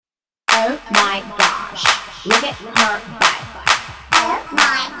Oh my gosh, look at her butt. Oh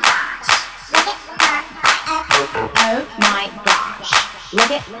my gosh, look at her butt. Oh my gosh,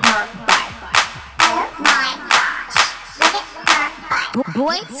 look at her butt. Oh my gosh, look at her butt.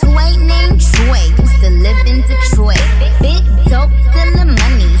 Boy, toy named Troy used to live in Detroit. Big dope, selling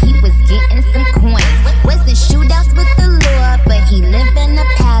money, he was getting some coins. Wasn't shootouts with the law, but he lived in a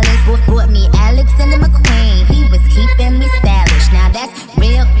palace. Bought me Alexander McQueen, he was keeping me stylish. Now that's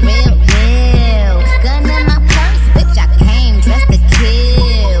real, real, real. Gun in my purse, bitch, I came dressed to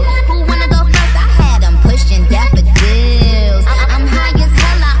kill. Who wanna go first? I had him pushing daffodils. I'm high as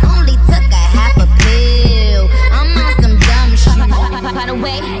hell, I only took a half a pill. I'm on some dumb shit. By the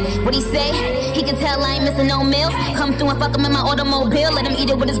way, what he say? He can tell I ain't missing no meals. Come through and fuck him in my automobile. Let him eat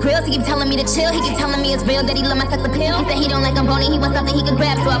it with his grills. He keep telling me to chill. He keep telling me it's real that he love my sex appeal. He said he don't like I'm bony, he wants something he can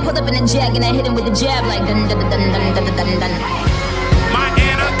grab. So I pulled up in a jag and I hit him with a jab like dun dun dun dun dun dun dun. My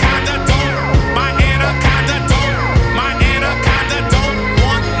anaconda don't, my anaconda don't, my anaconda don't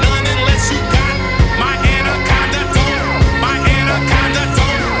want none unless you got. My anaconda don't, my anaconda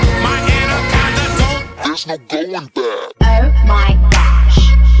don't, my anaconda don't. There's no going back. Oh my gosh,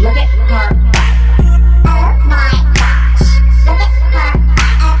 look at her butt. Oh my gosh, look at her butt.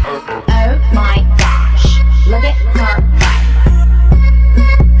 Oh my gosh, look at her butt.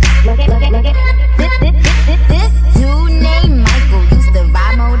 Look at. This dude named Michael used to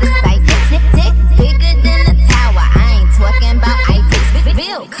ride motorcycles. Dick bigger than a tower, I ain't talking about Eiffels.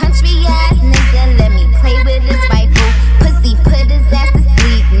 Real country ass nigga, let me play with his rifle. Pussy put his ass to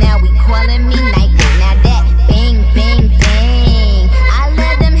sleep, now we calling me Nike. Now that bang, bang, bang, I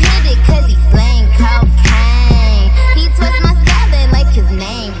let him hit it cause he slang cocaine. He twist my salad like his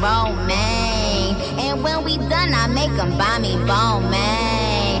name Romaine. And when we done, I make him buy me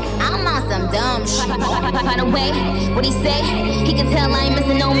Romaine. I'm on some dumb shit. By the way, what he say? He can tell I ain't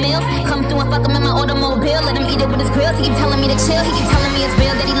missing no meals. Come through and fuck him in my automobile. Let him eat it with his grills. He keep telling me to chill. He keep telling me it's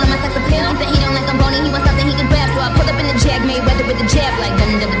real that he love my sex appeal. He said he don't like I'm bony, he wants something he can grab. So I pulled up in the jag, made weather with the jab like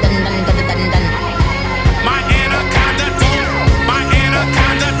dun dun dun dun dun dun dun dun. My anaconda don't, my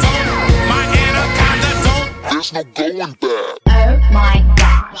anaconda don't, my anaconda don't. There's no going back. Oh my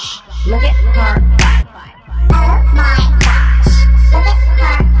gosh, look at her butt.